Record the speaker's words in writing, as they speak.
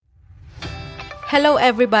Hello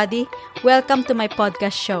everybody, welcome to my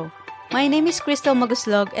podcast show. My name is Crystal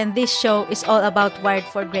Maguslog and this show is all about Wired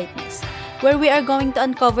for Greatness, where we are going to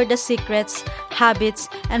uncover the secrets, habits,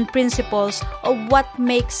 and principles of what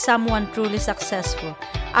makes someone truly successful.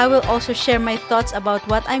 I will also share my thoughts about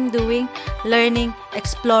what I'm doing, learning,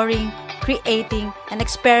 exploring, creating, and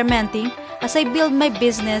experimenting as I build my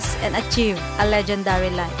business and achieve a legendary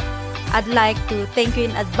life. I'd like to thank you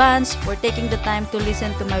in advance for taking the time to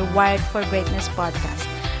listen to my Wired for Greatness podcast.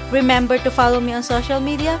 Remember to follow me on social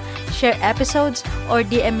media, share episodes, or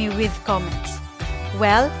DM me with comments.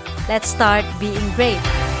 Well, let's start being great.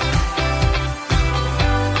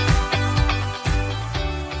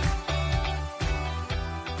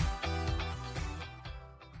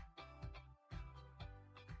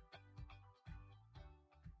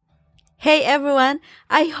 Hey everyone,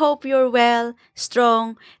 I hope you're well,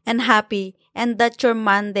 strong, and happy, and that your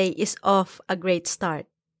Monday is off a great start.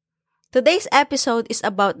 Today's episode is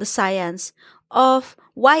about the science of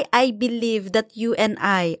why I believe that you and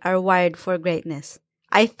I are wired for greatness.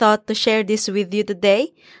 I thought to share this with you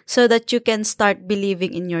today so that you can start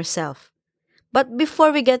believing in yourself. But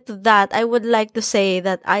before we get to that, I would like to say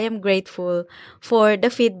that I am grateful for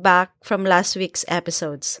the feedback from last week's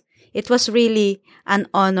episodes. It was really an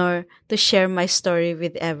honor to share my story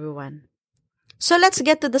with everyone. So let's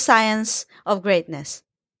get to the science of greatness.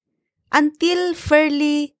 Until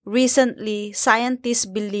fairly recently, scientists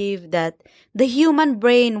believed that the human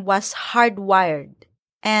brain was hardwired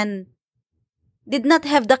and did not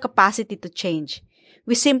have the capacity to change.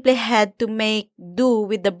 We simply had to make do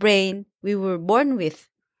with the brain we were born with.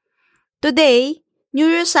 Today,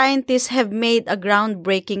 neuroscientists have made a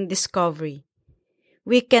groundbreaking discovery.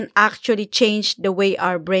 We can actually change the way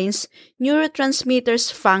our brain's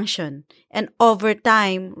neurotransmitters function and over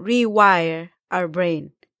time rewire our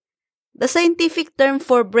brain. The scientific term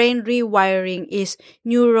for brain rewiring is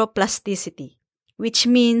neuroplasticity, which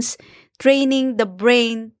means training the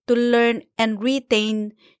brain to learn and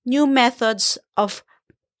retain new methods of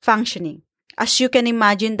functioning. As you can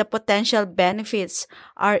imagine, the potential benefits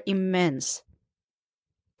are immense.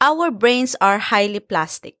 Our brains are highly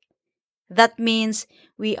plastic. That means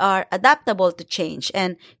we are adaptable to change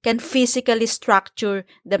and can physically structure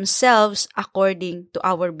themselves according to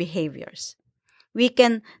our behaviors. We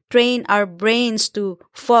can train our brains to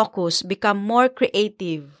focus, become more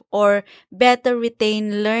creative, or better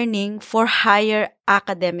retain learning for higher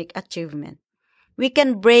academic achievement. We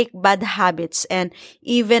can break bad habits and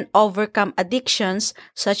even overcome addictions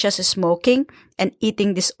such as smoking and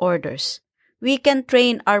eating disorders. We can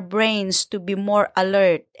train our brains to be more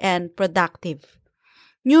alert and productive.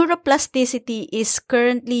 Neuroplasticity is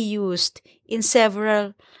currently used in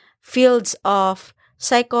several fields of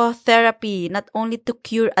psychotherapy, not only to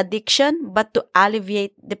cure addiction, but to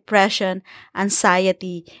alleviate depression,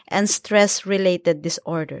 anxiety, and stress-related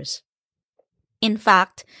disorders. In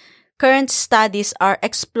fact, current studies are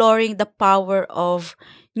exploring the power of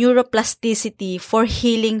neuroplasticity for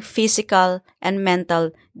healing physical and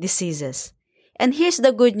mental diseases. And here's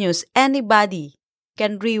the good news. Anybody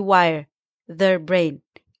can rewire their brain.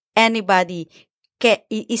 Anybody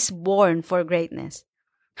is born for greatness.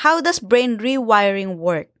 How does brain rewiring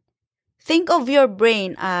work? Think of your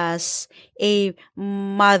brain as a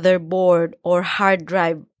motherboard or hard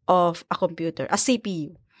drive of a computer, a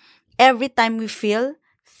CPU. Every time we feel,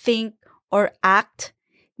 think, or act,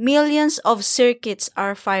 millions of circuits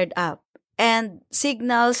are fired up and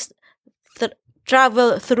signals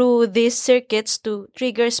travel through these circuits to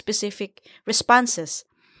trigger specific responses.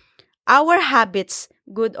 Our habits,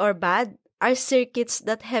 good or bad, are circuits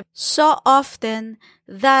that have so often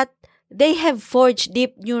that they have forged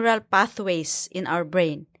deep neural pathways in our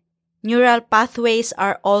brain. Neural pathways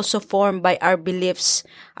are also formed by our beliefs,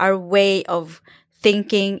 our way of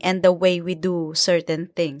thinking, and the way we do certain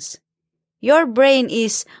things. Your brain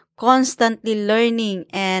is constantly learning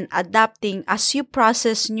and adapting as you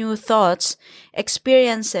process new thoughts,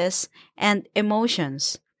 experiences, and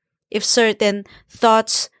emotions. If certain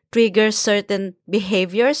thoughts trigger certain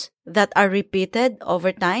behaviors that are repeated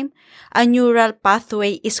over time, a neural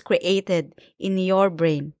pathway is created in your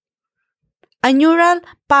brain. A neural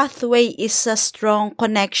pathway is a strong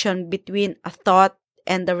connection between a thought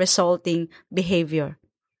and the resulting behavior.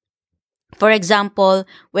 For example,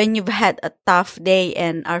 when you've had a tough day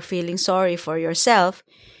and are feeling sorry for yourself,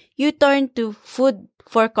 you turn to food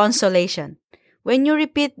for consolation. When you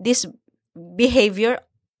repeat this behavior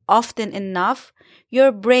often enough,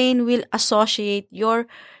 your brain will associate your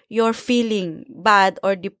feeling bad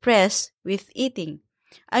or depressed with eating.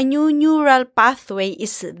 A new neural pathway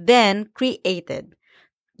is then created.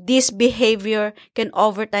 This behavior can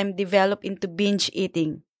over time develop into binge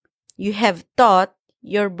eating. You have taught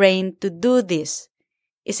your brain to do this.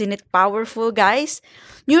 Isn't it powerful, guys?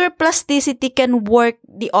 Neuroplasticity can work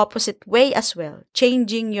the opposite way as well.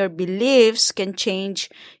 Changing your beliefs can change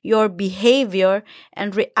your behavior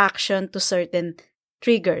and reaction to certain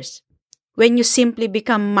triggers. When you simply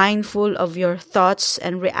become mindful of your thoughts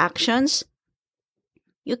and reactions,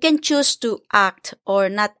 you can choose to act or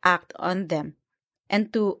not act on them,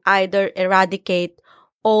 and to either eradicate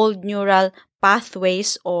old neural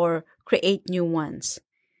pathways or create new ones.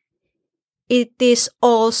 It is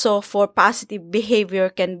also for positive behavior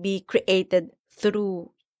can be created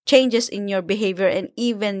through changes in your behavior and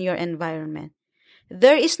even your environment.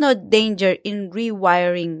 There is no danger in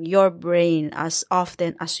rewiring your brain as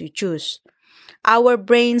often as you choose. Our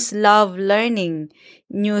brains love learning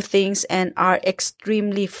new things and are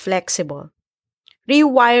extremely flexible.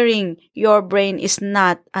 Rewiring your brain is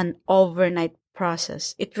not an overnight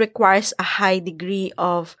process. It requires a high degree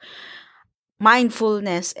of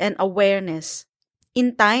mindfulness and awareness.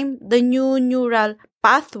 In time, the new neural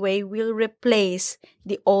pathway will replace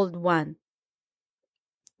the old one.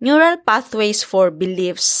 Neural pathways for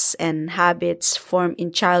beliefs and habits formed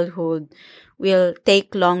in childhood will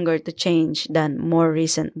take longer to change than more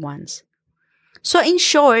recent ones. So in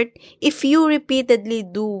short, if you repeatedly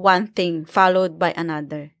do one thing followed by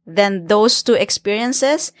another, then those two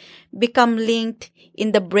experiences become linked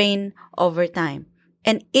in the brain over time.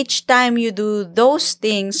 And each time you do those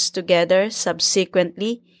things together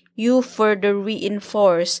subsequently, you further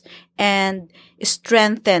reinforce and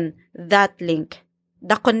strengthen that link.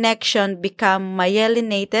 The connection become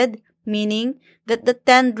myelinated, meaning that the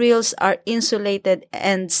tendrils are insulated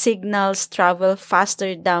and signals travel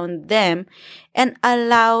faster down them and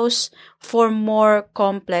allows for more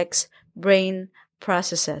complex brain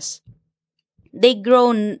processes. They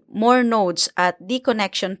grow more nodes at the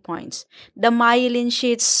connection points. The myelin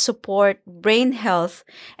sheaths support brain health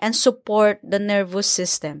and support the nervous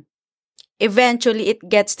system. Eventually, it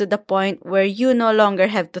gets to the point where you no longer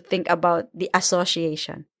have to think about the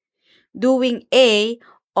association. Doing A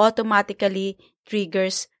automatically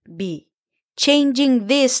triggers B. Changing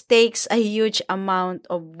this takes a huge amount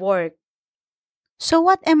of work. So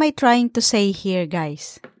what am I trying to say here,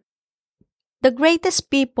 guys? The greatest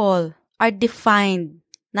people are defined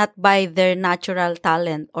not by their natural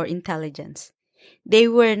talent or intelligence. They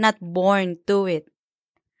were not born to it,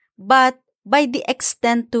 but by the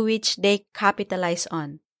extent to which they capitalize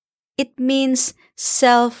on. It means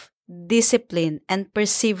self-discipline and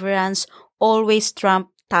perseverance always trump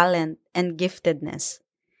talent and giftedness.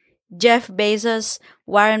 Jeff Bezos,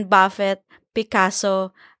 Warren Buffett,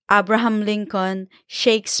 Picasso, Abraham Lincoln,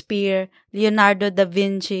 Shakespeare, Leonardo da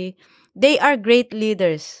Vinci, they are great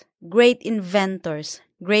leaders, great inventors,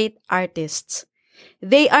 great artists.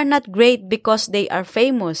 They are not great because they are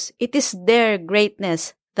famous. It is their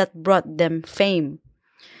greatness that brought them fame.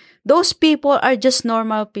 Those people are just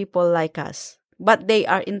normal people like us, but they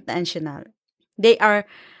are intentional. They are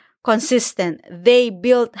consistent. They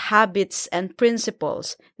build habits and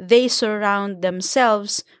principles. They surround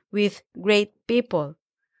themselves with great people.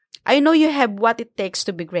 I know you have what it takes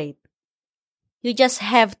to be great. You just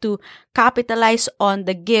have to capitalize on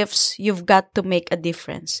the gifts you've got to make a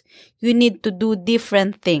difference. You need to do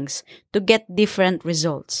different things to get different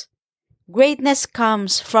results. Greatness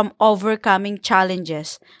comes from overcoming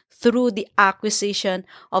challenges through the acquisition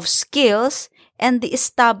of skills and the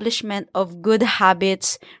establishment of good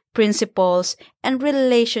habits, principles, and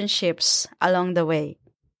relationships along the way.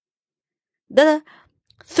 The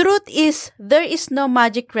truth is, there is no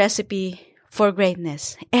magic recipe for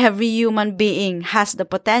greatness. Every human being has the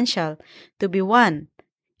potential to be one.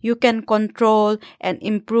 You can control and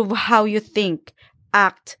improve how you think,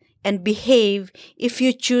 act, and behave if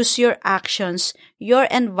you choose your actions, your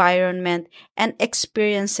environment, and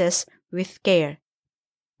experiences with care.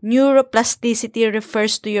 Neuroplasticity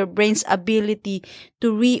refers to your brain's ability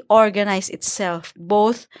to reorganize itself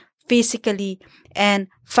both physically and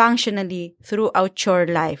functionally throughout your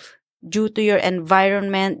life due to your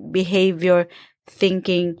environment, behavior,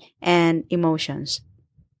 thinking, and emotions.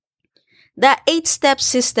 The 8-step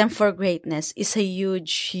system for greatness is a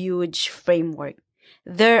huge framework.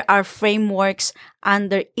 There are frameworks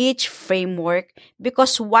under each framework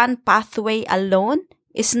because one pathway alone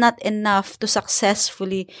is not enough to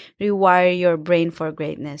successfully rewire your brain for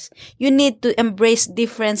greatness. You need to embrace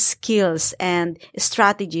different skills and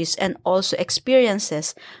strategies and also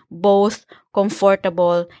experiences, both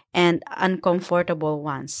comfortable and uncomfortable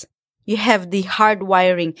ones. You have the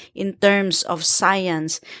hardwiring in terms of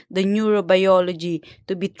science, the neurobiology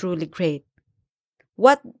to be truly great.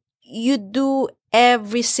 What you do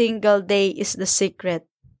every single day is the secret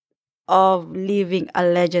of living a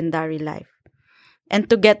legendary life. And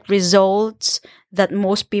to get results that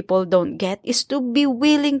most people don't get is to be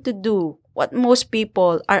willing to do what most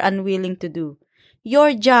people are unwilling to do.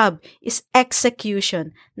 Your job is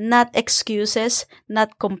execution, not excuses,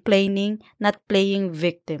 not complaining, not playing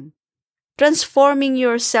victim. Transforming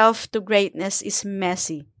yourself to greatness is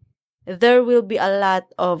messy. There will be a lot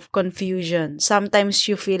of confusion. Sometimes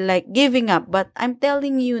you feel like giving up, but I'm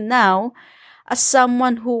telling you now, as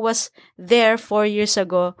someone who was there 4 years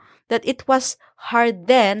ago, that it was hard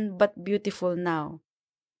then but beautiful now.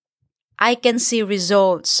 I can see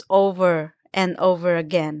results over and over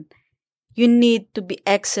again. You need to be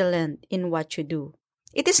excellent in what you do.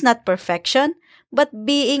 It is not perfection, but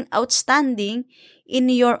being outstanding in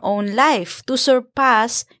your own life to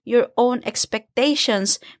surpass your own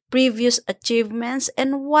expectations, previous achievements,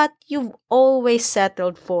 and what you've always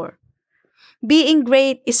settled for. Being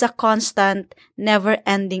great is a constant,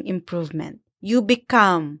 never-ending improvement. You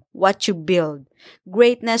become what you build.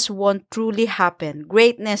 Greatness won't truly happen.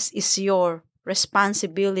 Greatness is your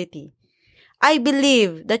responsibility. I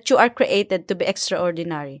believe that you are created to be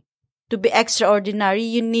extraordinary. To be extraordinary,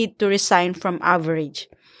 you need to resign from average.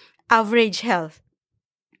 Average health,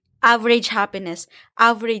 average happiness,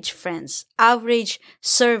 average friends, average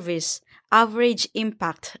service, average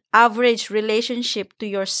impact, average relationship to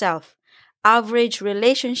yourself, average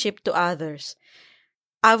relationship to others,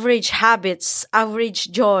 average habits,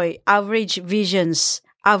 average joy, average visions,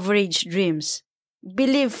 average dreams.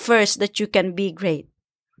 Believe first that you can be great,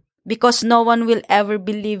 because no one will ever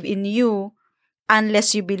believe in you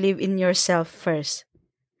unless you believe in yourself first.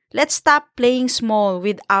 Let's stop playing small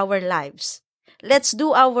with our lives. Let's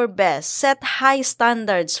do our best, set high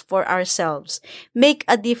standards for ourselves, make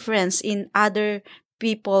a difference in other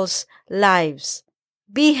people's lives.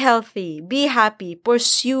 Be healthy, be happy,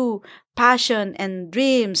 pursue passion and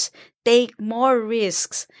dreams, take more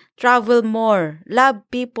risks, travel more, love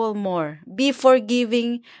people more, be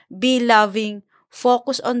forgiving, be loving,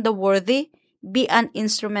 focus on the worthy, be an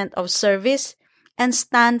instrument of service, and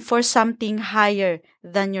stand for something higher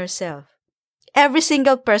than yourself. Every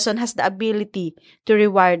single person has the ability to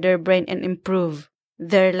rewire their brain and improve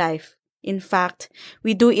their life. In fact,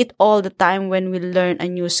 we do it all the time when we learn a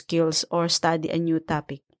new skills or study a new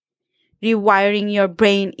topic. Rewiring your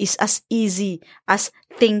brain is as easy as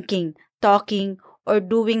thinking, talking, or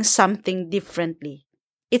doing something differently.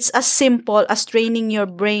 It's as simple as training your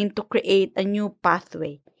brain to create a new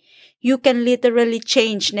pathway. You can literally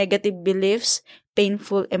change negative beliefs,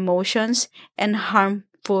 painful emotions, and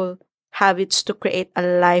harmful habits to create a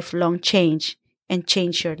lifelong change and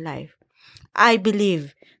change your life. I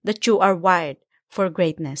believe that you are wired for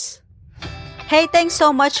greatness. Hey, thanks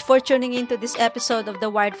so much for tuning into this episode of the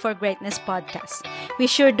Wired for Greatness podcast. We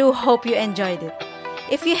sure do hope you enjoyed it.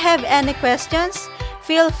 If you have any questions,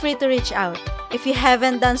 feel free to reach out. If you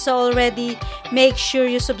haven't done so already, make sure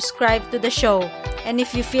you subscribe to the show. And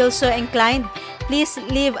if you feel so inclined, please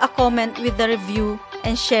leave a comment with the review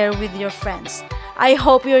and share with your friends. I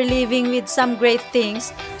hope you're living with some great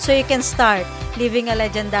things so you can start living a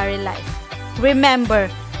legendary life. Remember,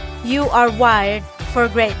 you are wired for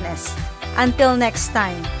greatness. Until next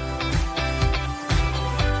time.